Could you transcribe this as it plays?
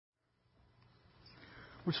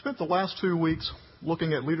We spent the last 2 weeks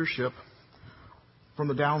looking at leadership from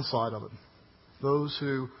the downside of it. Those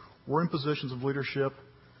who were in positions of leadership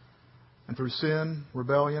and through sin,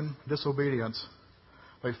 rebellion, disobedience,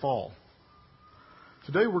 they fall.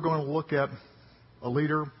 Today we're going to look at a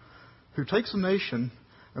leader who takes a nation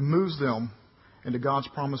and moves them into God's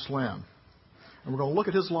promised land. And we're going to look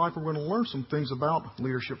at his life and we're going to learn some things about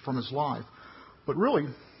leadership from his life. But really,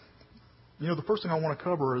 the first thing I want to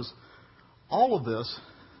cover is all of this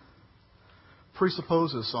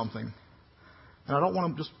presupposes something. And I don't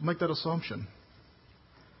want to just make that assumption.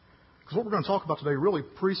 Because what we're going to talk about today really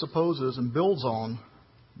presupposes and builds on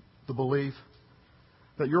the belief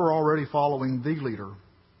that you're already following the leader,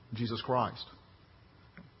 Jesus Christ.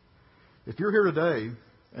 If you're here today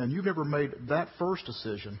and you've never made that first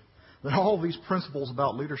decision, then all these principles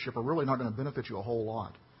about leadership are really not going to benefit you a whole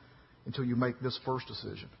lot until you make this first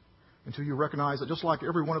decision. Until you recognize that just like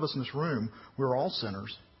every one of us in this room, we're all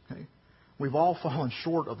sinners. Okay? We've all fallen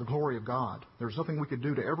short of the glory of God. There's nothing we could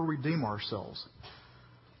do to ever redeem ourselves.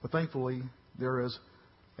 But thankfully, there is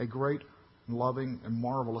a great, loving, and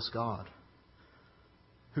marvelous God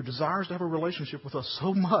who desires to have a relationship with us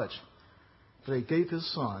so much that He gave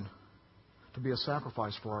His Son to be a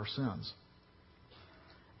sacrifice for our sins.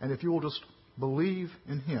 And if you will just believe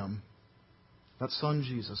in Him, that Son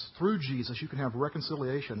Jesus, through Jesus, you can have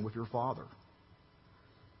reconciliation with your Father.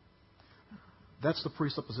 That's the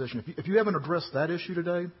presupposition. If you haven't addressed that issue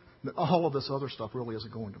today, then all of this other stuff really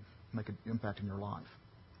isn't going to make an impact in your life.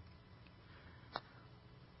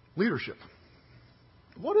 Leadership.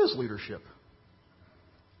 What is leadership?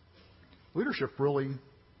 Leadership really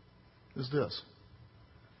is this.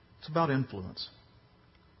 It's about influence.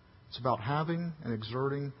 It's about having and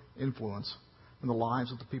exerting influence in the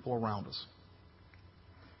lives of the people around us.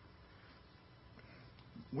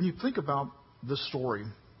 When you think about this story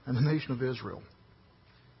and the nation of Israel,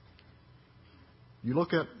 you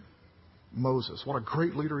look at Moses, what a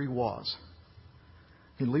great leader he was.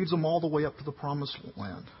 He leads them all the way up to the promised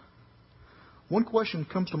land. One question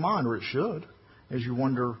comes to mind, or it should, as you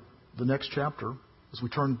wonder the next chapter, as we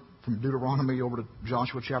turn from Deuteronomy over to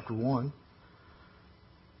Joshua chapter 1.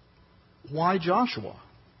 Why Joshua?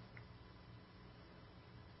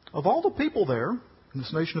 Of all the people there in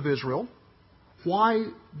this nation of Israel, why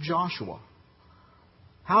Joshua?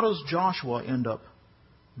 How does Joshua end up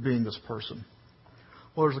being this person?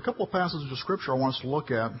 Well, there's a couple of passages of Scripture I want us to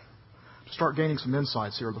look at to start gaining some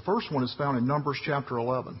insights here. The first one is found in Numbers chapter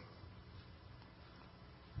 11.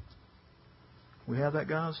 We have that,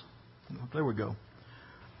 guys? There we go.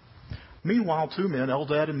 Meanwhile, 2 men,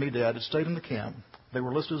 Eldad and Medad, had stayed in the camp. They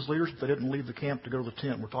were listed as leaders, but they didn't leave the camp to go to the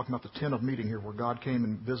tent. We're talking about the tent of meeting here where God came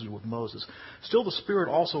and visited with Moses. Still, the Spirit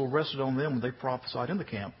also rested on them when they prophesied in the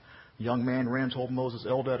camp. The young man ran and told Moses,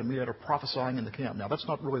 Eldad and Medad are prophesying in the camp. Now, that's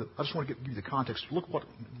not really, I just want to give you the context. Look what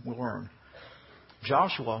we'll learn.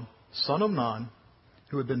 Joshua, son of Nun,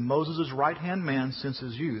 who had been Moses' right-hand man since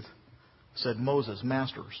his youth, said, Moses,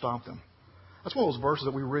 Master, stop them. That's one of those verses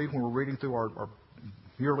that we read when we're reading through our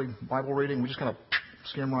yearly Bible reading. We just kind of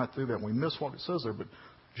skim right through that and we miss what it says there. But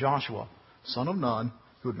Joshua, son of Nun,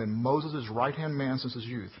 who had been Moses' right-hand man since his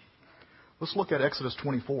youth. Let's look at Exodus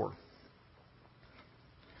 24.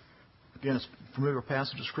 Again, it's a familiar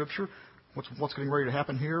passage of Scripture. What's getting ready to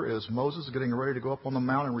happen here is Moses is getting ready to go up on the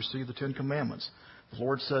mountain and receive the 10 Commandments. The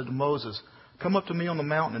Lord said to Moses, come up to me on the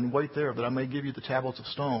mountain and wait there that I may give you the tablets of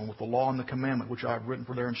stone with the law and the commandment which I have written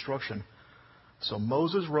for their instruction. So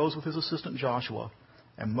Moses rose with his assistant Joshua,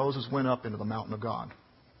 and Moses went up into the mountain of God.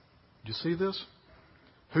 Did you see this?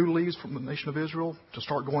 Who leaves from the nation of Israel to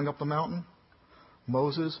start going up the mountain?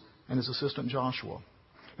 Moses and his assistant Joshua.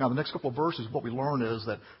 Now, the next couple of verses, what we learn is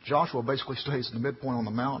that Joshua basically stays in the midpoint on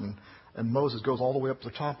the mountain, and Moses goes all the way up to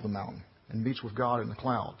the top of the mountain and meets with God in the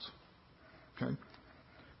clouds. Okay?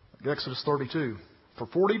 Exodus 32. For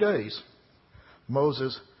 40 days,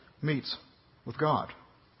 Moses meets with God.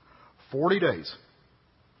 40 days.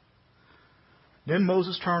 Then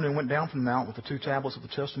Moses turned and went down from the mount with the 2 tablets of the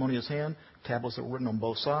testimony in his hand, tablets that were written on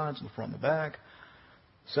both sides, in the front and the back.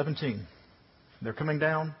 17. They're coming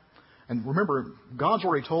down. And remember, God's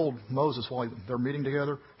already told Moses while they're meeting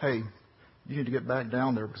together, hey, you need to get back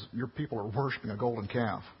down there because your people are worshiping a golden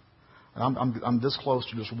calf. And I'm this close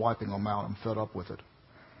to just wiping them out. I'm fed up with it.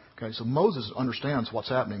 Okay, so Moses understands what's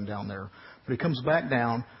happening down there. But he comes back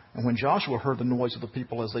down, and when Joshua heard the noise of the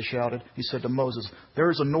people as they shouted, he said to Moses,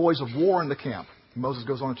 there is a noise of war in the camp. And Moses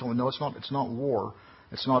goes on and tells him, no, it's not war.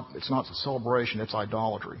 It's not a celebration. It's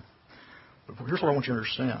idolatry. But here's what I want you to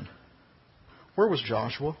understand. Where was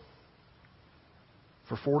Joshua?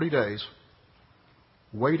 For 40 days,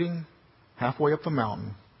 waiting halfway up the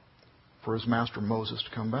mountain for his master Moses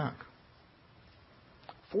to come back.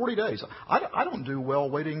 40 days. I don't do well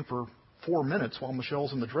waiting for 4 minutes while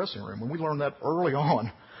Michelle's in the dressing room. And we learned that early on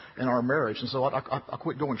in our marriage. And so I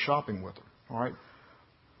quit going shopping with her. All right?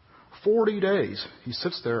 40 days he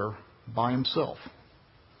sits there by himself.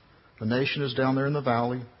 The nation is down there in the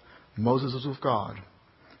valley. Moses is with God.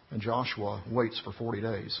 And Joshua waits for 40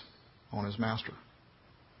 days on his master.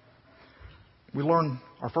 We learn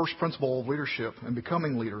our first principle of leadership and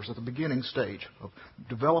becoming leaders at the beginning stage of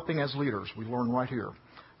developing as leaders. We learn right here.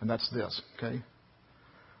 And that's this, okay?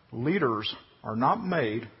 Leaders are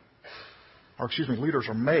made,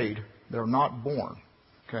 they're not born,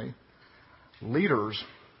 okay? Leaders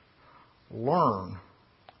learn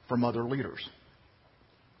from other leaders.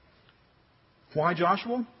 Why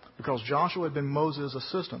Joshua? Because Joshua had been Moses'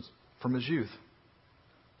 assistant from his youth.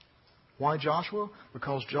 Why Joshua?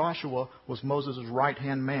 Because Joshua was Moses'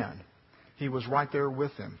 right-hand man. He was right there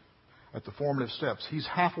with him at the formative steps. He's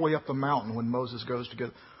halfway up the mountain when Moses goes to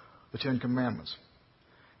get the Ten Commandments.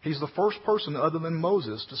 He's the first person other than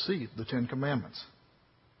Moses to see the Ten Commandments.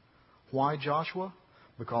 Why Joshua?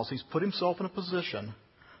 Because he's put himself in a position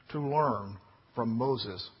to learn from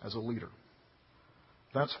Moses as a leader.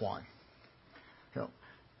 That's why. You know,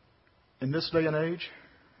 in this day and age,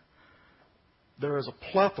 there is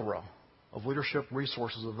a plethora of leadership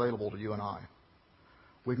resources available to you and I.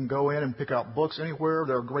 We can go in and pick out books anywhere.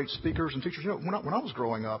 There are great speakers and teachers. You know, when I was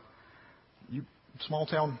growing up, small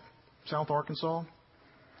town South Arkansas,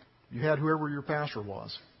 you had whoever your pastor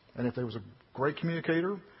was. And if there was a great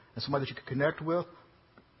communicator and somebody that you could connect with,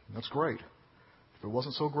 that's great. If it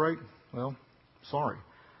wasn't so great, well, sorry.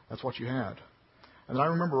 That's what you had. And then I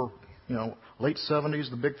remember, late 70s,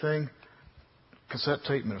 the big thing, cassette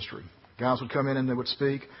tape ministry. Guys would come in and they would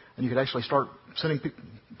speak, and you could actually start sending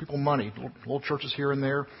people money, little churches here and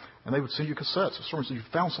there, and they would send you cassettes of sermons. So you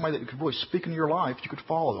found somebody that could really speak into your life. You could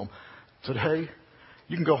follow them. Today,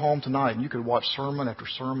 you can go home tonight and you could watch sermon after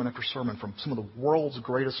sermon after sermon from some of the world's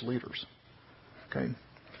greatest leaders. Okay?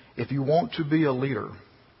 If you want to be a leader,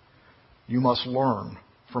 you must learn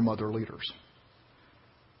from other leaders.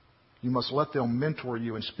 You must let them mentor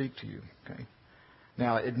you and speak to you. Okay?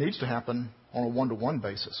 Now, it needs to happen on a one-to-one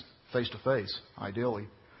basis, face-to-face, ideally.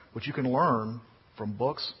 But you can learn from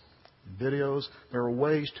books, videos. There are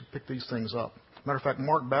ways to pick these things up. Matter of fact,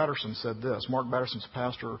 Mark Batterson said this. Mark Batterson's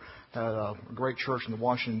pastor at a great church in the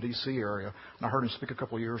Washington, D.C. area. And I heard him speak a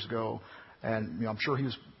couple of years ago. And I'm sure he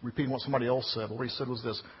was repeating what somebody else said. But what he said was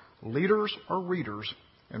this: leaders are readers,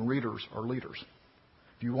 and readers are leaders.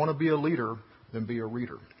 If you want to be a leader, then be a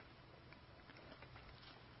reader.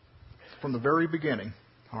 From the very beginning,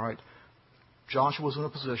 all right, Joshua was in a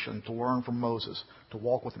position to learn from Moses, to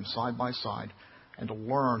walk with him side by side, and to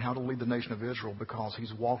learn how to lead the nation of Israel because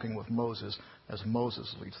he's walking with Moses as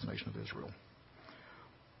Moses leads the nation of Israel.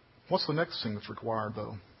 What's the next thing that's required,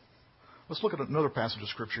 though? Let's look at another passage of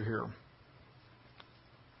Scripture here.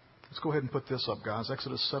 Let's go ahead and put this up, guys.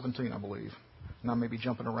 Exodus 17, I believe. And I may be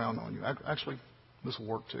jumping around on you. Actually, this will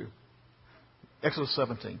work too. Exodus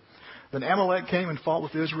 17. Then Amalek came and fought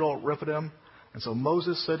with Israel at Rephidim. And so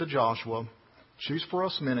Moses said to Joshua, "Choose for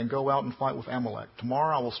us men and go out and fight with Amalek.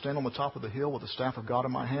 Tomorrow I will stand on the top of the hill with the staff of God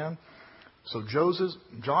in my hand." So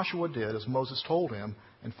Joshua did as Moses told him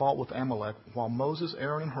and fought with Amalek, while Moses,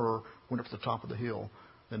 Aaron, and Hur went up to the top of the hill.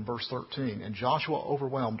 Then verse 13, and Joshua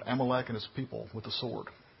overwhelmed Amalek and his people with the sword.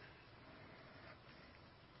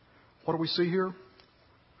 What do we see here?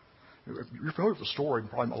 If you're familiar with the story,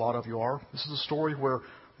 probably a lot of you are. This is a story where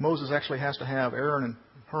Moses actually has to have Aaron and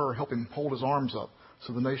Hur help him hold his arms up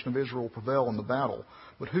so the nation of Israel will prevail in the battle.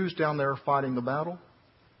 But who's down there fighting the battle?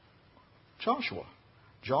 Joshua.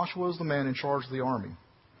 Joshua is the man in charge of the army.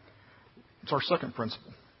 It's our second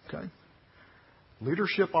principle. Okay?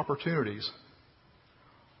 Leadership opportunities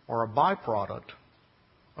are a byproduct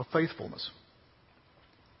of faithfulness.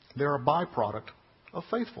 They're a byproduct of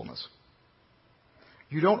faithfulness.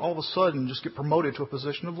 You don't all of a sudden just get promoted to a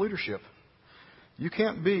position of leadership. You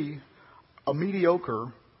can't be a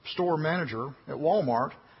mediocre store manager at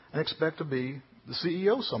Walmart and expect to be the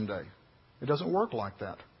CEO someday. It doesn't work like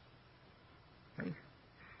that. Okay?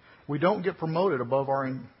 We don't get promoted above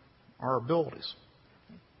our abilities.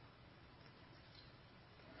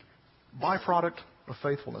 Byproduct of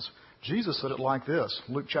faithfulness. Jesus said it like this,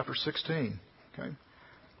 Luke chapter 16. Okay?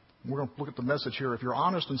 We're going to look at the message here. If you're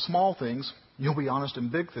honest in small things, you'll be honest in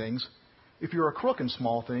big things. If you're a crook in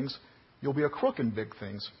small things, you'll be a crook in big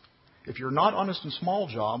things. If you're not honest in small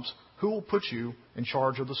jobs, who will put you in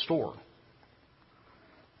charge of the store?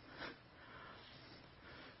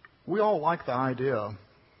 We all like the idea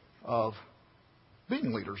of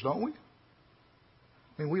being leaders, don't we?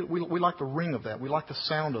 I mean, we like the ring of that. We like the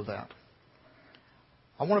sound of that.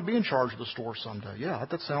 I want to be in charge of the store someday. Yeah,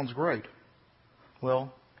 that sounds great.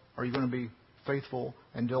 Well, are you going to be faithful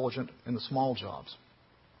and diligent in the small jobs?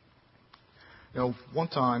 One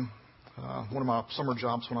time, one of my summer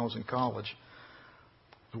jobs when I was in college,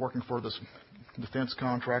 I was working for this defense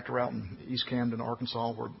contractor out in East Camden,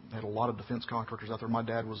 Arkansas, where they had a lot of defense contractors out there. My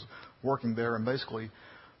dad was working there, and basically,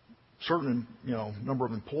 certain number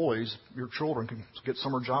of employees, your children can get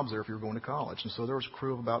summer jobs there if you're going to college. And so there was a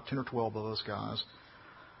crew of about 10 or 12 of us guys,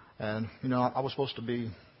 and I was supposed to be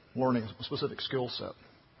learning a specific skill set.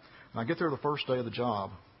 And I get there the first day of the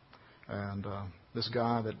job, and this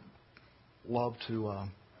guy that loved to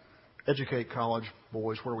educate college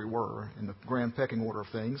boys where we were in the grand pecking order of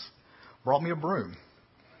things brought me a broom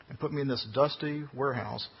and put me in this dusty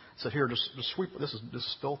warehouse. Said, "Here, just sweep. This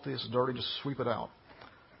is filthy. This is dirty. Just sweep it out."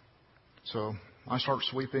 So I start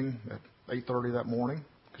sweeping at 8:30 that morning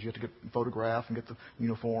because you have to get photograph and get the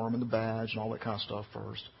uniform and the badge and all that kind of stuff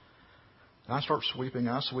first. And I start sweeping.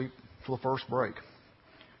 I sweep for the first break.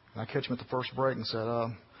 And I catch him at the first break and said,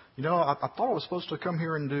 I thought I was supposed to come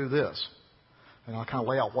here and do this. And I kind of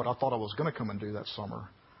lay out what I thought I was going to come and do that summer.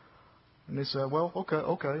 And he said, "Well,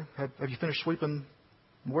 okay. Have you finished sweeping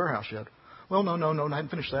the warehouse yet?" "Well, no, I haven't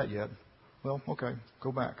finished that yet." "Well, okay,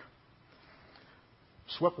 go back."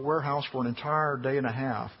 Swept the warehouse for an entire day and a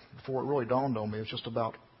half before it really dawned on me it was just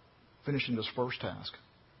about finishing this first task.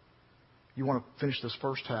 You want to finish this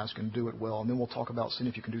first task and do it well, and then we'll talk about seeing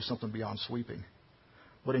if you can do something beyond sweeping.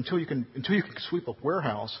 But until you can sweep a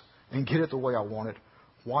warehouse and get it the way I want it,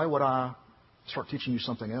 why would I start teaching you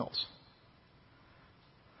something else?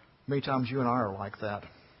 Many times you and I are like that.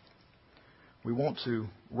 We want to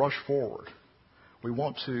rush forward. We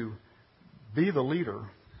want to be the leader,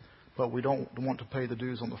 but we don't want to pay the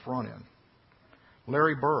dues on the front end.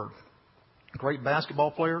 Larry Bird, great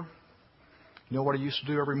basketball player. You know what he used to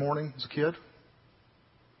do every morning as a kid?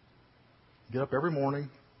 Get up every morning,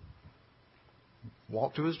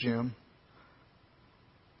 walk to his gym,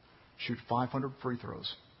 shoot 500 free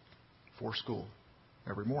throws for school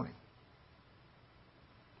every morning.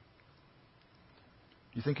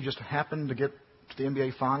 You think he just happened to get to the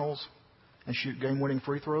NBA Finals and shoot game-winning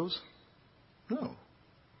free throws? No.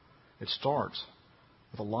 It starts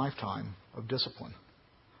with a lifetime of discipline,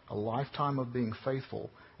 a lifetime of being faithful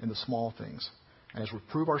in the small things. And as we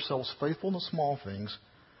prove ourselves faithful in the small things,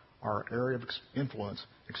 our area of influence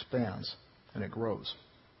expands and it grows.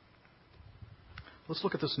 Let's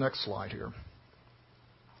look at this next slide here.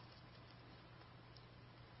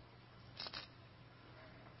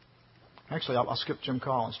 Actually, I skipped Jim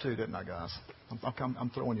Collins too, didn't I, guys? I'm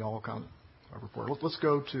throwing you all kind of a report. Let's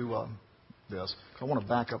go to this. I want to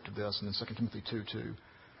back up to this and then 2 Timothy 2:2.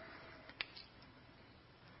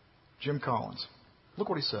 Jim Collins. Look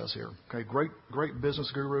what he says here. Okay, great business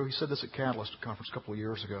guru. He said this at Catalyst Conference a couple of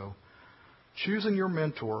years ago. Choosing your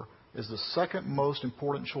mentor is the second most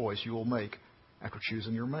important choice you will make after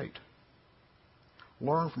choosing your mate.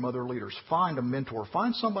 Learn from other leaders. Find a mentor.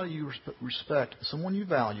 Find somebody you respect, someone you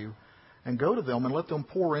value, and go to them and let them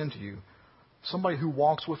pour into you. Somebody who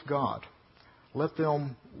walks with God. Let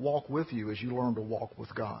them walk with you as you learn to walk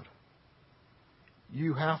with God.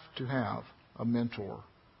 You have to have a mentor,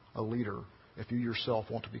 a leader, if you yourself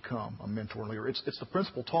want to become a mentor and leader. It's the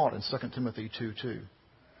principle taught in 2 Timothy 2:2.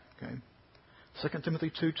 Okay? 2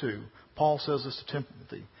 Timothy 2:2, Paul says this to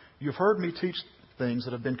Timothy. "You've heard me teach things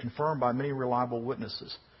that have been confirmed by many reliable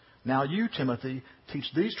witnesses. Now you, Timothy,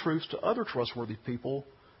 teach these truths to other trustworthy people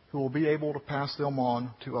who will be able to pass them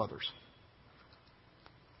on to others."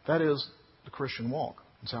 That is the Christian walk.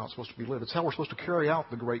 It's how it's supposed to be lived. It's how we're supposed to carry out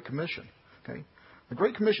the Great Commission. Okay? The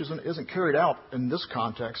Great Commission isn't carried out in this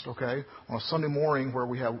context, okay, on a Sunday morning where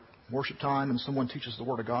we have worship time and someone teaches the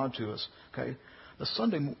Word of God to us. Okay?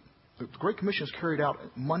 The Great Commission is carried out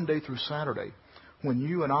Monday through Saturday when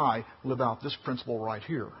you and I live out this principle right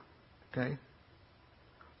here. Okay?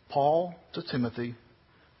 Paul to Timothy,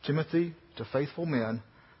 Timothy to faithful men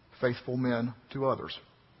to others.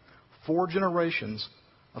 4 generations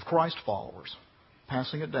of Christ followers,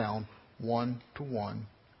 passing it down one to one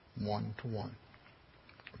to one.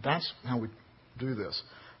 That's how we do this.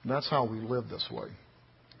 That's how we live this way.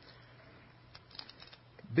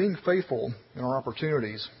 Being faithful in our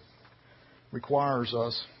opportunities requires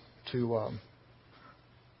us to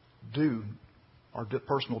do our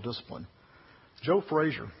personal discipline. Joe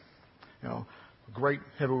Frazier, a great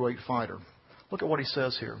heavyweight fighter. Look at what he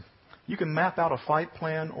says here. You can map out a fight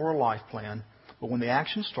plan or a life plan, but when the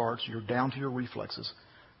action starts, you're down to your reflexes.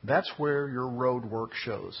 That's where your road work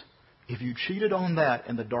shows. If you cheated on that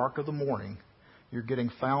in the dark of the morning, You're getting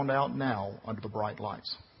found out now under the bright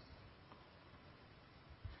lights.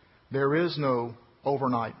 There is no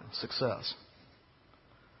overnight success.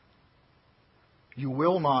 You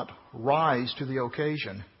will not rise to the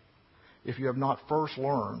occasion if you have not first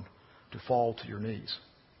learned to fall to your knees.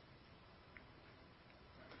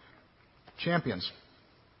 Champions.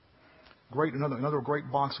 Another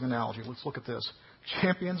great boxing analogy. Let's look at this.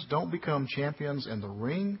 Champions don't become champions in the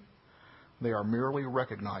ring. They are merely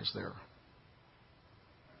recognized there.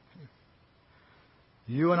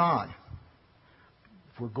 You and I,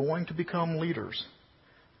 if we're going to become leaders,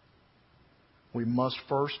 we must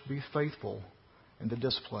first be faithful in the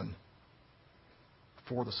discipline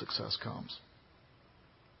before the success comes.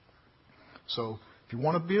 So, if you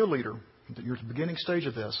want to be a leader, you're at the beginning stage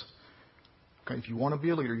of this. Okay, if you want to be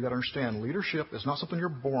a leader, you've got to understand leadership is not something you're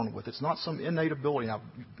born with. It's not some innate ability. Now,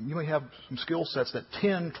 you may have some skill sets that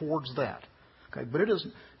tend towards that. Okay, but it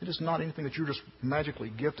is not anything that you're just magically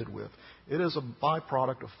gifted with. It is a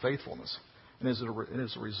byproduct of faithfulness. And it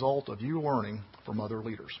is a result of you learning from other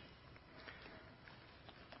leaders.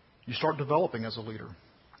 You start developing as a leader.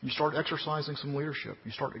 You start exercising some leadership.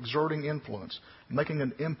 You start exerting influence, making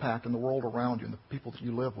an impact in the world around you and the people that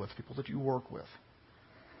you live with, people that you work with.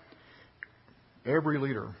 Every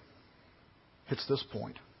leader hits this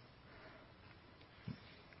point.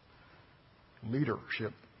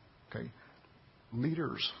 Leadership. Okay.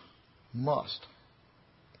 Leaders must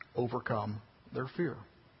overcome their fear.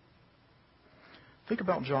 Think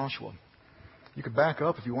about Joshua. You could back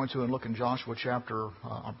up if you want to and look in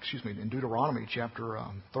in Deuteronomy chapter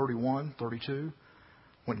 31, 32,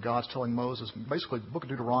 when God's telling Moses, basically the book of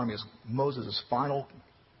Deuteronomy is Moses' final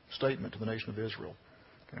statement to the nation of Israel.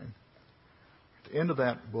 Okay. At the end of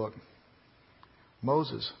that book,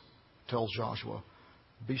 Moses tells Joshua,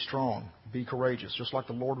 be strong, be courageous. Just like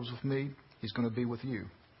the Lord was with me, He's going to be with you.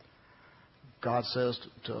 God says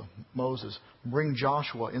to Moses, bring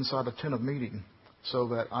Joshua inside the tent of meeting so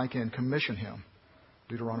that I can commission him.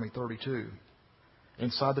 Deuteronomy 32.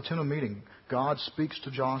 Inside the tent of meeting, God speaks to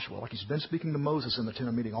Joshua like He's been speaking to Moses in the tent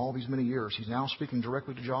of meeting all these many years. He's now speaking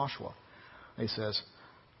directly to Joshua. And He says,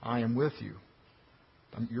 I am with you.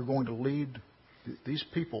 You're going to lead these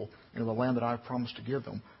people into the land that I've promised to give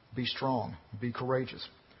them. Be strong. Be courageous.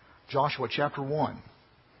 Joshua chapter 1.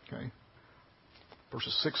 Okay.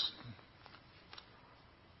 Verses 6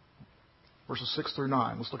 through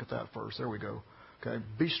 9. Let's look at that first. There we go. Okay.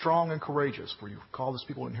 Be strong and courageous, for you call this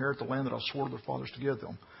people to inherit the land that I swore to their fathers to give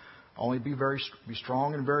them. Only be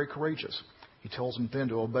strong and very courageous. He tells them then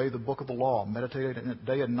to obey the book of the law, meditate in it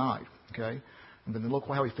day and night. Okay. And then look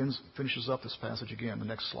how he finishes up this passage again. The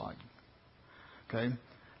next slide. Okay.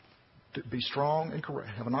 Be strong and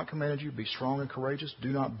courageous. Have I not commanded you? Be strong and courageous. Do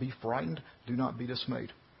not be frightened. Do not be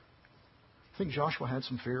dismayed. I think Joshua had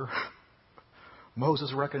some fear.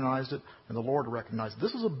 Moses recognized it, and the Lord recognized it.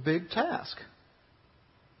 This is a big task.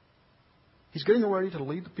 He's getting ready to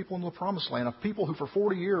lead the people into the promised land, of people who for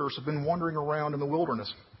 40 years have been wandering around in the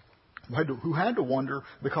wilderness, who had to wander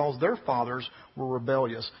because their fathers were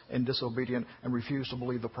rebellious and disobedient and refused to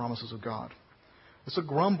believe the promises of God. It's a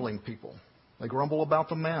grumbling people. They grumble about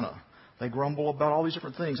the manna. They grumble about all these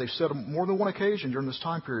different things. They've said on more than one occasion during this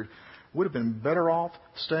time period, would have been better off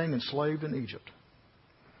staying enslaved in Egypt.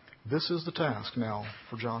 This is the task now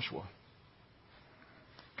for Joshua.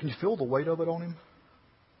 Can you feel the weight of it on him?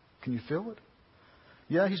 Can you feel it?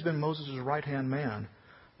 Yeah, he's been Moses' right-hand man,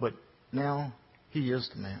 but now he is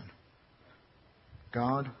the man.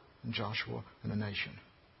 God and Joshua and the nation.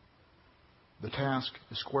 The task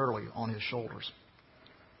is squarely on his shoulders.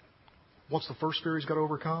 What's the first fear he's got to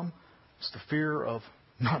overcome? It's the fear of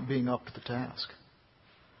not being up to the task.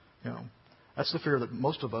 You know, that's the fear that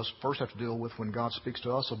most of us first have to deal with when God speaks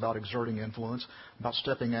to us about exerting influence, about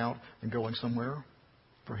stepping out and going somewhere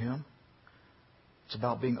for Him. It's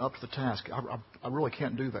about being up to the task. I really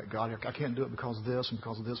can't do that, God. I can't do it because of this and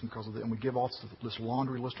because of this and because of that. And we give off this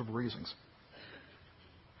laundry list of reasons.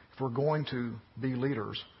 If we're going to be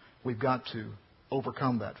leaders, we've got to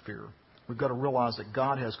overcome that fear. We've got to realize that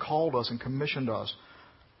God has called us and commissioned us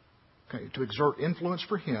to exert influence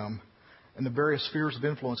for Him in the various spheres of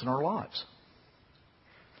influence in our lives.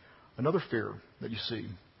 Another fear that you see,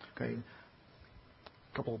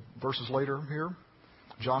 a couple of verses later here,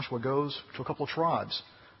 Joshua goes to a couple of tribes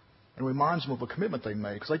and reminds them of a commitment they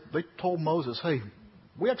made. Because they told Moses, hey,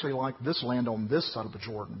 we actually like this land on this side of the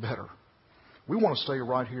Jordan better. We want to stay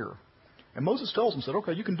right here. And Moses tells them, said,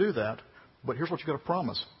 okay, you can do that, but here's what you've got to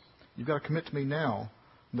promise. You've got to commit to me now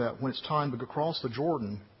that when it's time to cross the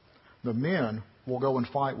Jordan, the men will go and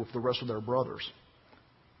fight with the rest of their brothers.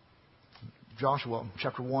 Joshua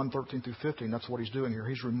chapter 1, 13 through 15, that's what he's doing here.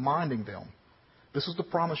 He's reminding them This is the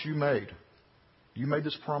promise you made. You made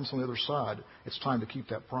this promise on the other side. It's time to keep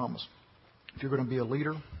that promise. If you're going to be a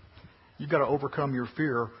leader, you've got to overcome your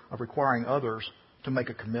fear of requiring others to make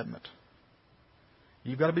a commitment.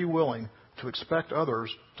 You've got to be willing to expect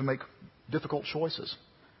others to make difficult choices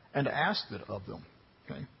and to ask it of them.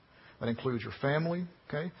 Okay? That includes your family,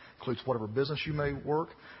 okay? Includes whatever business you may work,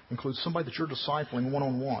 includes somebody that you're discipling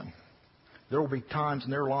one-on-one. There will be times in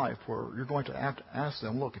their life where you're going to have to ask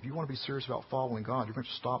them, look, if you want to be serious about following God, you're going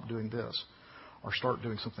to stop doing this or start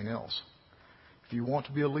doing something else. If you want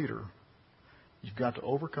to be a leader, you've got to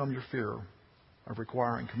overcome your fear of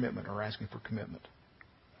requiring commitment or asking for commitment.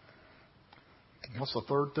 What's the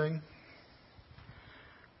third thing?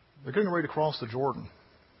 They're getting ready to cross the Jordan.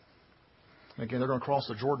 Again, they're going to cross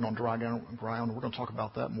the Jordan on dry ground. We're going to talk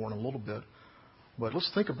about that more in a little bit. But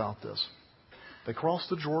let's think about this. They cross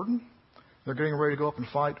the Jordan. They're getting ready to go up and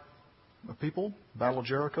fight the people. Battle of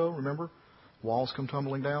Jericho, remember? Walls come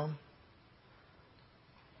tumbling down.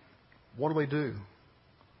 What do?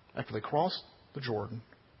 After they cross the Jordan,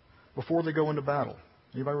 before they go into battle?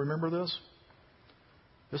 Anybody remember this?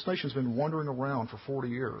 This nation's been wandering around for 40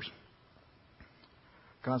 years.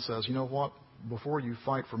 God says, you know what? Before you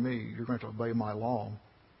fight for me, you're going to obey my law.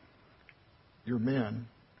 Your men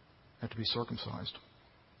have to be circumcised.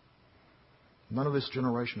 None of this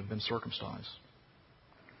generation have been circumcised.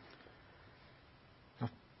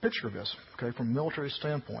 Now, picture this, okay, from a military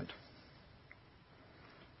standpoint.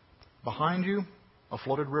 Behind you, a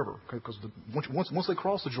flooded river, okay, because once they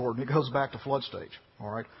cross the Jordan, it goes back to flood stage.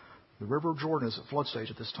 All right, the river of Jordan is at flood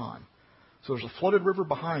stage at this time. So there's a flooded river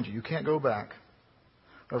behind you. You can't go back.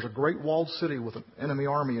 There's a great walled city with an enemy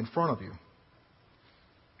army in front of you.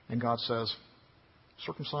 And God says,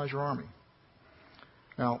 circumcise your army.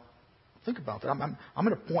 Now, think about that. I'm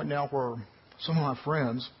at a point now where some of my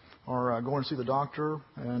friends are going to see the doctor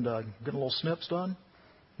and getting little snips done,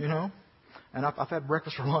 you know. And I've had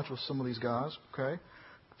breakfast or lunch with some of these guys, okay,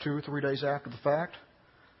 2 or 3 days after the fact.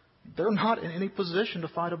 They're not in any position to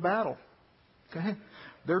fight a battle, okay.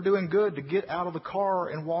 They're doing good to get out of the car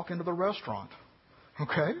and walk into the restaurant.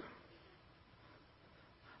 Okay?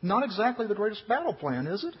 Not exactly the greatest battle plan,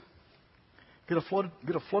 is it? Get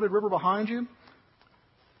a flooded river behind you,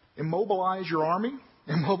 immobilize your army,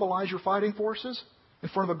 immobilize your fighting forces in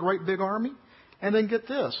front of a great big army, and then get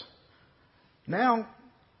this. Now,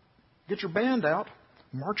 get your band out,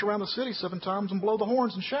 march around the city 7 times and blow the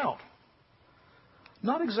horns and shout.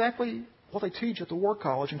 Not exactly what they teach at the War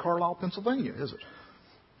College in Carlisle, Pennsylvania, is it?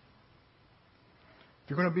 If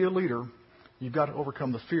you're going to be a leader, you've got to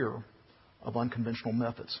overcome the fear of unconventional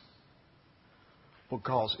methods.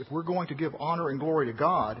 Because if we're going to give honor and glory to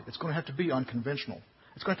God, it's going to have to be unconventional.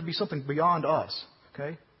 It's going to have to be something beyond us.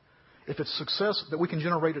 Okay? If it's success that we can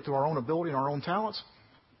generate it through our own ability and our own talents,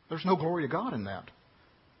 there's no glory to God in that.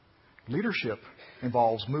 Leadership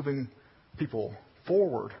involves moving people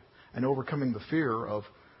forward and overcoming the fear of,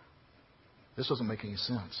 this doesn't make any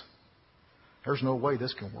sense. There's no way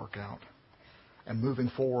this can work out. And moving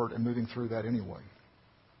forward and moving through that anyway.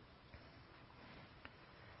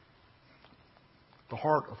 The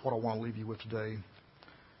heart of what I want to leave you with today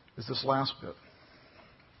is this last bit.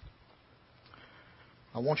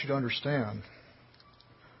 I want you to understand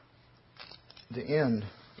the end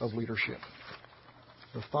of leadership,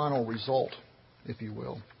 the final result, if you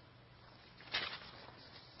will.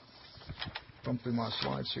 Come through my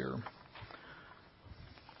slides here.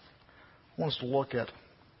 I want us to look at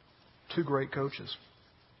 2 great coaches.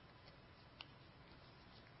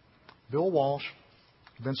 Bill Walsh,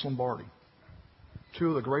 Vince Lombardi. 2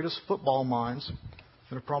 of the greatest football minds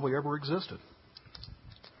that have probably ever existed.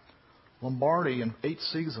 Lombardi, in 8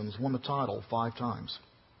 seasons, won the title 5 times.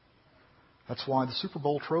 That's why the Super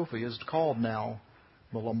Bowl trophy is called now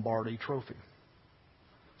the Lombardi Trophy.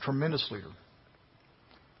 Tremendous leader.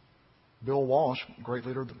 Bill Walsh, great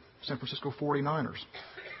leader of the San Francisco 49ers,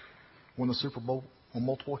 won the Super Bowl on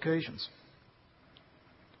multiple occasions.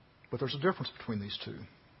 But there's a difference between these 2.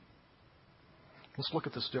 Let's look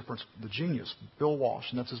at this difference. The genius, Bill Walsh,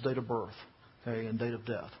 and that's his date of birth, okay, and date of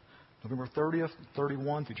death. November 30th,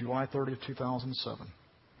 31 through July 30th, 2007.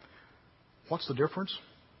 What's the difference?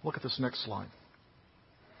 Look at this next slide.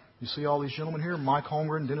 You see all these gentlemen here? Mike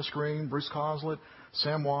Holmgren, Dennis Green, Bruce Coslett,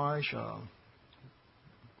 Sam Weish,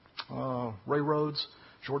 Ray Rhodes,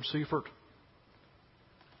 George Seifert.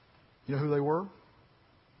 You know who they were?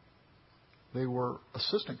 They were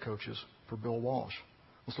assistant coaches for Bill Walsh.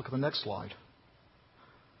 Let's look at the next slide.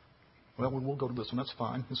 Well, we'll go to this one. That's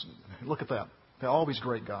fine. Look at that. Okay, all these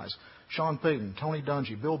great guys. Sean Payton, Tony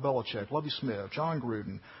Dungy, Bill Belichick, Lovie Smith, John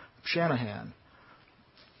Gruden, Shanahan,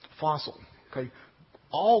 Fossil. Okay,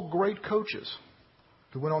 all great coaches.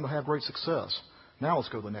 who went on to have great success. Now let's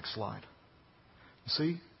go to the next slide.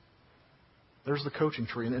 See? There's the coaching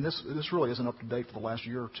tree. And this really isn't up to date for the last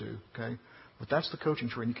year or two, okay? But that's the coaching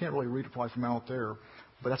tree. And you can't really read it probably from out there.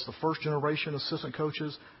 But that's the first generation assistant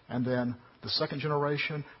coaches, and then the second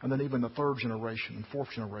generation, and then even the third generation and fourth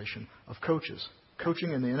generation of coaches.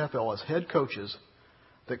 Coaching in the NFL as head coaches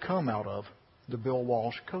that come out of the Bill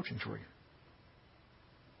Walsh coaching tree.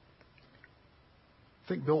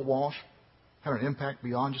 Think Bill Walsh had an impact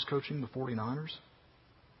beyond just coaching the 49ers?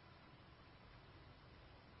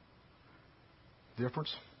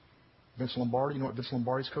 Difference? Vince Lombardi. You know what Vince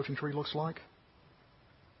Lombardi's coaching tree looks like?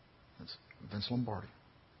 That's Vince Lombardi.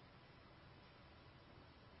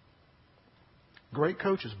 Great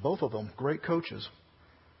coaches, both of them, great coaches.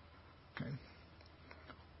 Okay.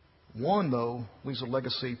 One, though, leaves a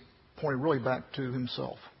legacy pointing really back to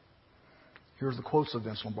himself. Here's the quotes of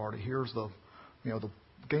Vince Lombardi. Here's the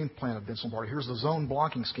game plan of Vince Lombardi. Here's the zone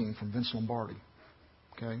blocking scheme from Vince Lombardi.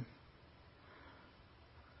 Okay.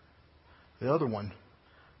 The other one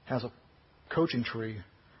has a coaching tree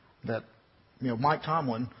that, Mike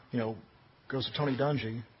Tomlin, goes to Tony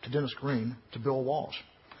Dungy, to Dennis Green, to Bill Walsh.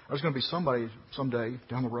 There's going to be somebody someday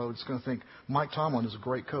down the road that's going to think Mike Tomlin is a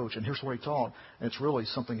great coach, and here's what he taught, and it's really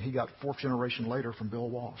something he got fourth generation later from Bill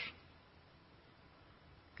Walsh.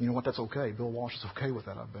 You know what? That's okay. Bill Walsh is okay with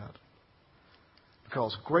that, I bet.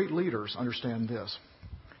 Because great leaders understand this.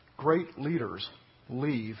 Great leaders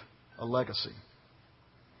leave a legacy.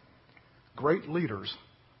 Great leaders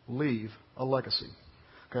leave a legacy.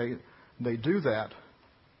 Okay? They do that,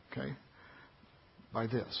 okay, by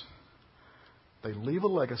this. They leave a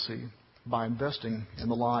legacy by investing in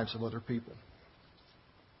the lives of other people.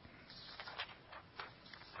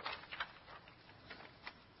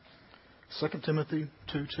 Second Timothy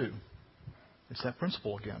 2:2. It's that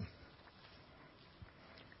principle again.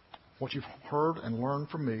 What you've heard and learned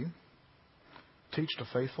from me, teach to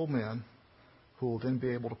faithful men who will then be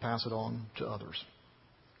able to pass it on to others.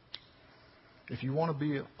 If you want to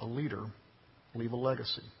be a leader, leave a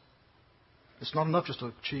legacy. It's not enough just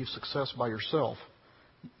to achieve success by yourself.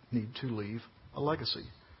 You need to leave a legacy.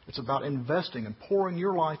 It's about investing and pouring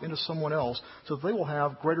your life into someone else so that they will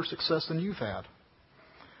have greater success than you've had.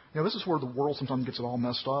 This is where the world sometimes gets it all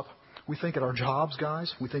messed up. We think at our jobs,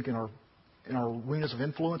 guys, we think in our arenas of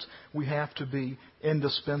influence, we have to be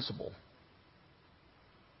indispensable.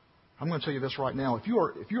 I'm going to tell you this right now. If you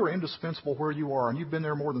are indispensable where you are and you've been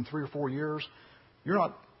there more than 3 or 4 years, you're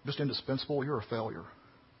not just indispensable, you're a failure.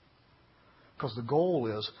 Because the goal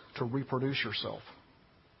is to reproduce yourself.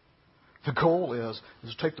 The goal is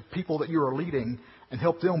to take the people that you are leading and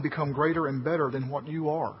help them become greater and better than what you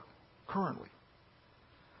are currently.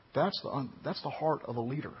 That's the heart of a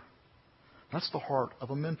leader. That's the heart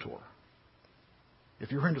of a mentor.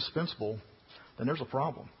 If you're indispensable, then there's a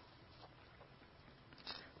problem.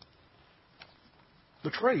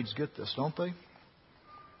 The trades get this, don't they?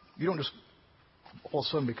 You don't just all of a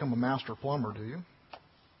sudden become a master plumber, do you?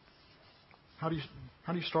 How do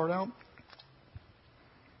you start out?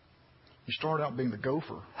 You start out being the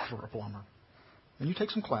gopher for a plumber. And you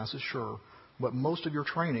take some classes, sure, but most of your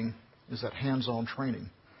training is that hands-on training.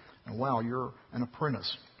 And wow, you're an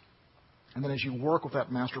apprentice. And then as you work with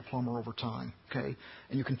that master plumber over time, okay,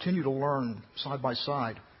 and you continue to learn side by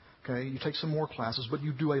side, okay, you take some more classes, but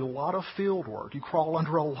you do a lot of field work. You crawl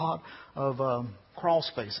under a lot of crawl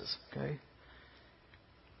spaces, okay.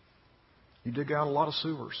 You dig out a lot of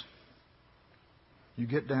sewers. You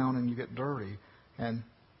get down and you get dirty and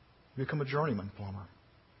you become a journeyman plumber.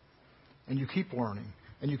 And you keep learning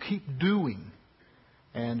and you keep doing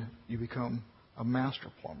and you become a master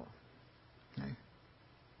plumber. Okay?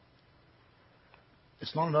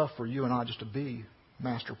 It's not enough for you and I just to be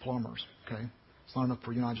master plumbers. Okay? It's not enough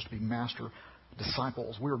for you and I just to be master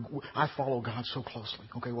disciples. I follow God so closely.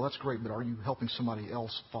 Okay, well that's great, but are you helping somebody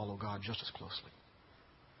else follow God just as closely?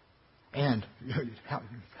 And how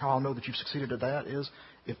I'll know that you've succeeded at that is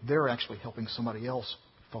if they're actually helping somebody else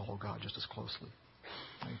follow God just as closely.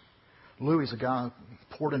 Okay? Louis is a guy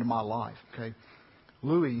who poured into my life. Okay?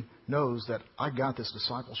 Louis knows that I got this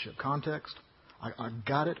discipleship context. I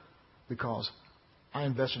got it because I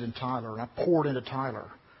invested in Tyler and I poured into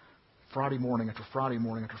Tyler Friday morning after Friday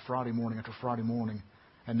morning after Friday morning after Friday morning.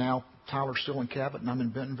 And now Tyler's still in Cabot and I'm in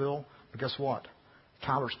Bentonville. But guess what?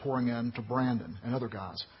 Tyler's pouring in to Brandon and other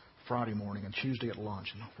guys Friday morning and Tuesday at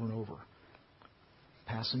lunch and over and over.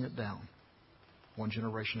 Passing it down one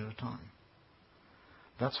generation at a time.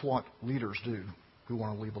 That's what leaders do who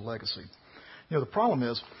want to leave a legacy. The problem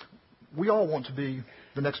is we all want to be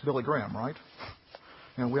the next Billy Graham, right?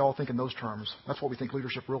 And we all think in those terms. That's what we think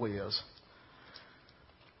leadership really is.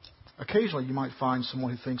 Occasionally you might find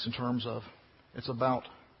someone who thinks in terms of it's about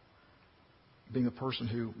being a person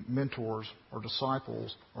who mentors or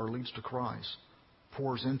disciples or leads to Christ,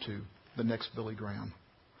 pours into the next Billy Graham.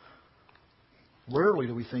 Rarely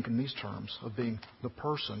do we think in these terms of being the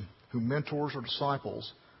person who mentors or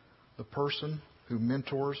disciples, the person who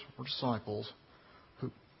mentors or disciples,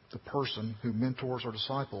 the person who mentors or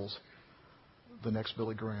disciples the next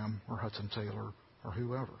Billy Graham or Hudson Taylor or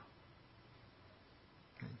whoever.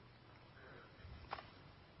 Okay.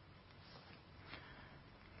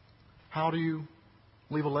 How do you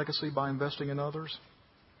leave a legacy? By investing in others.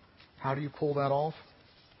 How do you pull that off?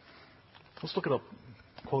 Let's look at a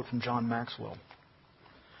quote from John Maxwell.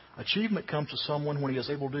 Achievement comes to someone when he is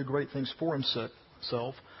able to do great things for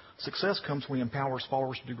himself. Success comes when he empowers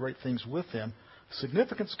followers to do great things with him.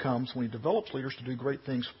 Significance comes when he develops leaders to do great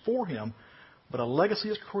things for him. But a legacy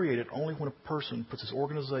is created only when a person puts his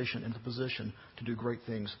organization into position to do great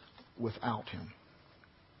things without him.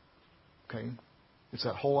 Okay? It's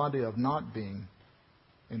that whole idea of not being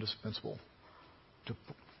indispensable, to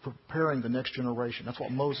preparing the next generation. That's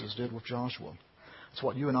what Moses did with Joshua. That's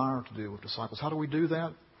what you and I are to do with disciples. How do we do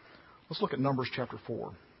that? Let's look at Numbers chapter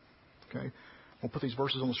 4. Okay? We'll put these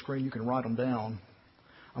verses on the screen. You can write them down.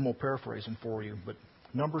 I'm going to paraphrase them for you. But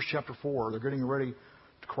Numbers chapter 4, they're getting ready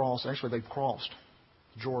to cross. Actually, they've crossed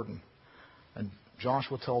Jordan. And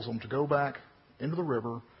Joshua tells them to go back into the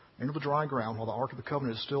river, into the dry ground, while the Ark of the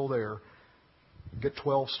Covenant is still there. Get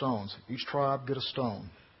 12 stones. Each tribe get a stone.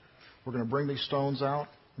 We're going to bring these stones out.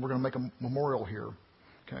 We're going to make a memorial here.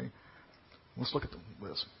 Okay? Let's look at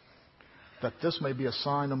this. That this may be a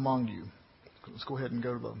sign among you. Let's go ahead and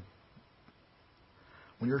go to the...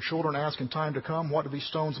 When your children ask in time to come, what do these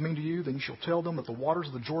stones mean to you? Then you shall tell them that the waters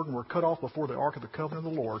of the Jordan were cut off before the Ark of the Covenant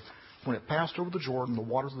of the Lord. When it passed over the Jordan, the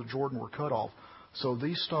waters of the Jordan were cut off. So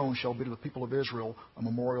these stones shall be to the people of Israel a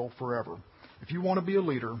memorial forever. If you want to be a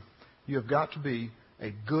leader, you have got to be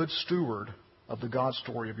a good steward of the God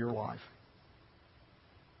story of your life.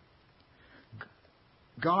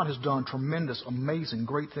 God has done tremendous, amazing,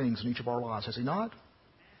 great things in each of our lives, has He not?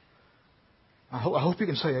 I hope you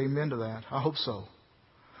can say amen to that. I hope so.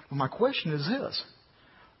 But my question is this.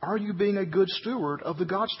 Are you being a good steward of the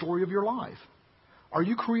God story of your life? Are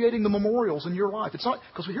you creating the memorials in your life? It's not,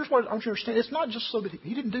 because here's what I want you to understand. It's not just so that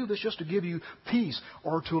He didn't do this just to give you peace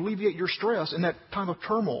or to alleviate your stress in that time of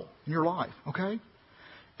turmoil in your life. Okay?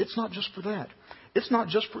 It's not just for that. It's not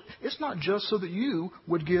just so that you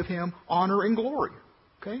would give Him honor and glory.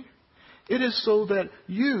 Okay? It is so that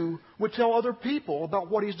you would tell other people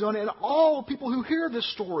about what He's done, and all people who hear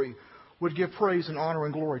this story would give praise and honor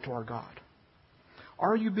and glory to our God.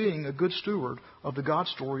 Are you being a good steward of the God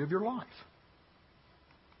story of your life?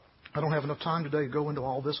 I don't have enough time today to go into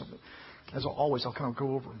all this. As always, I'll kind of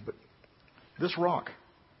go over it. But this rock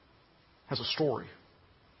has a story.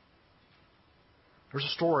 There's a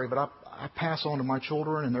story, but I pass on to my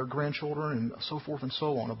children and their grandchildren and so forth and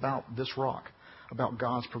so on about this rock, about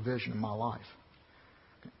God's provision in my life.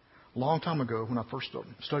 A long time ago, when I first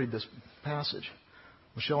studied this passage,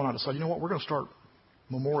 Michelle and I decided, you know what, we're going to start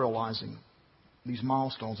memorializing these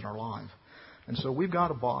milestones in our life. And so we've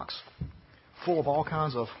got a box full of all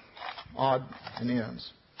kinds of odd and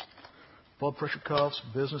ends. Blood pressure cuffs,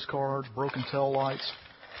 business cards, broken tail lights,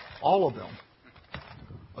 all of them.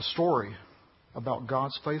 A story about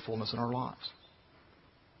God's faithfulness in our lives.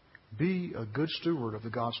 Be a good steward of the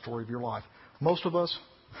God story of your life. Most of us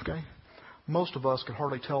could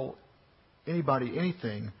hardly tell anybody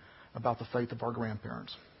anything about the faith of our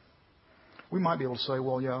grandparents. We might be able to say,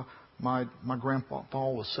 well, yeah, my grandpa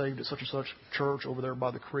was saved at such and such church over there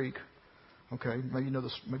by the creek. Okay, maybe you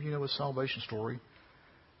know his salvation story.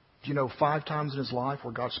 Do you know 5 times in his life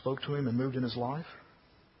where God spoke to him and moved in his life?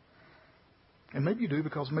 And maybe you do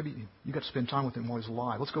because maybe you got to spend time with him while he's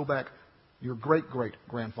alive. Let's go back. Your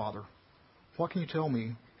great-great-grandfather. What can you tell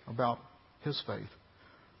me about his faith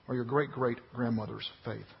or your great-great-grandmother's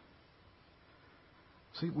faith?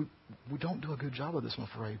 See, we don't do a good job of this, I'm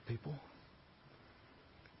afraid, people.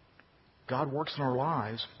 God works in our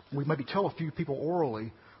lives. We maybe tell a few people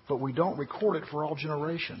orally, but we don't record it for all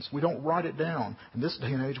generations. We don't write it down. In this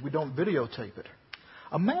day and age, we don't videotape it.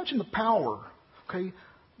 Imagine the power, okay?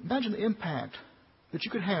 Imagine the impact that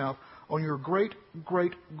you could have on your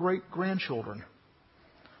great-great-great-grandchildren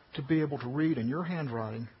to be able to read in your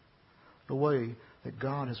handwriting the way that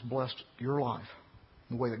God has blessed your life,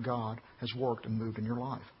 the way that God has worked and moved in your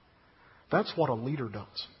life. That's what a leader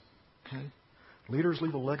does. Okay? Leaders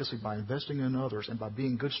leave a legacy by investing in others and by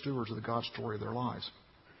being good stewards of the God story of their lives.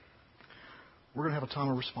 We're going to have a time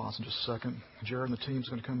of response in just a second. Jared and the team is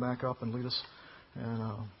going to come back up and lead us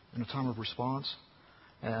in a time of response.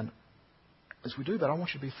 And as we do that, I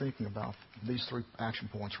want you to be thinking about these 3 action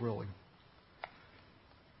points, really.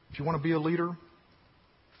 If you want to be a leader,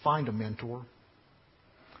 find a mentor.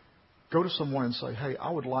 Go to someone and say, hey,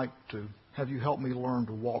 I would like to have you help me learn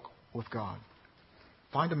to walk with God.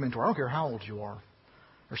 Find a mentor. I don't care how old you are.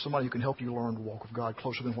 There's somebody who can help you learn to walk with God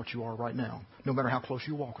closer than what you are right now, no matter how close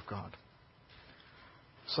you walk with God.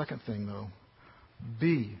 Second thing, though,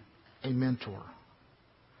 be a mentor.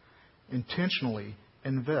 Intentionally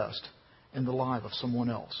invest in the life of someone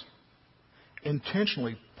else.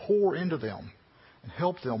 Intentionally pour into them and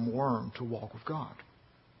help them learn to walk with God.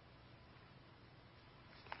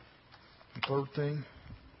 And third thing,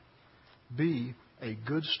 be a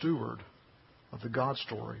good steward of the God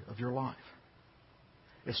story of your life.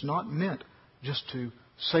 It's not meant just to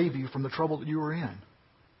save you from the trouble that you are in.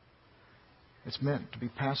 It's meant to be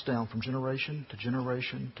passed down from generation to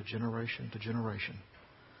generation to generation to generation.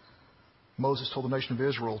 Moses told the nation of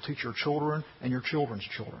Israel, teach your children and your children's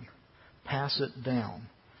children. Pass it down.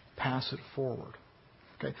 Pass it forward.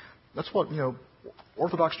 Okay, that's what,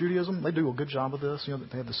 Orthodox Judaism, they do a good job of this.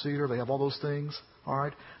 They have the Seder, they have all those things. All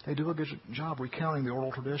right, they do a good job recounting the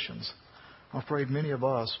oral traditions. I'm afraid many of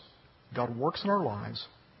us, God works in our lives.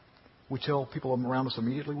 We tell people around us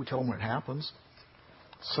immediately. We tell them when it happens.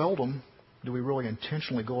 Seldom do we really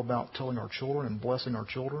intentionally go about telling our children and blessing our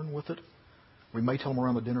children with it. We may tell them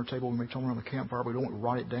around the dinner table. We may tell them around the campfire. We don't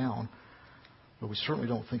write it down. But we certainly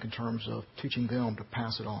don't think in terms of teaching them to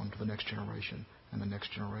pass it on to the next generation and the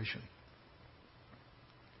next generation.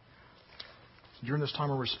 During this time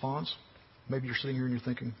of response, maybe you're sitting here and you're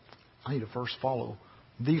thinking, I need to first follow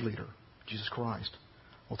the leader, Jesus Christ.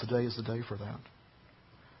 Well, today is the day for that.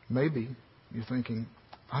 Maybe you're thinking,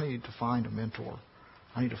 I need to find a mentor.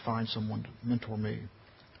 I need to find someone to mentor me.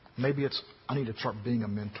 Maybe it's, I need to start being a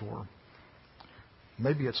mentor.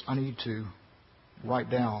 Maybe it's, I need to write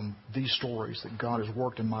down these stories that God has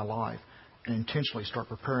worked in my life and intentionally start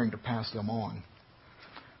preparing to pass them on.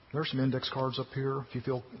 There's some index cards up here. If you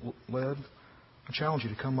feel led, I challenge you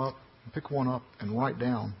to come up, pick one up, and write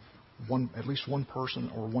down at least one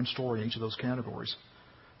person or one story in each of those categories.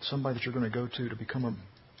 Somebody that you're going to go to become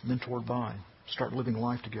mentored by. Start living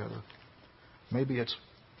life together. Maybe it's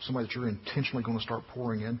somebody that you're intentionally going to start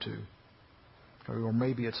pouring into. Or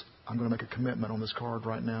maybe it's, I'm going to make a commitment on this card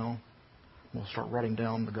right now. We'll start writing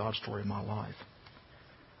down the God story of my life.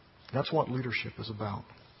 That's what leadership is about.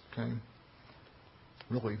 Okay?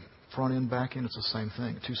 Really, front end, back end, it's the same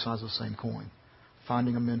thing. 2 sides of the same coin.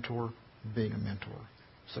 Finding a mentor, being a mentor.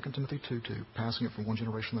 2 Timothy 2:2, passing it from one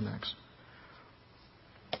generation to the next.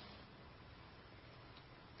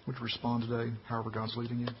 Would you respond today, however God's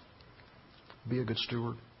leading you? Be a good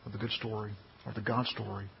steward of the good story, or the God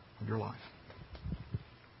story of your life.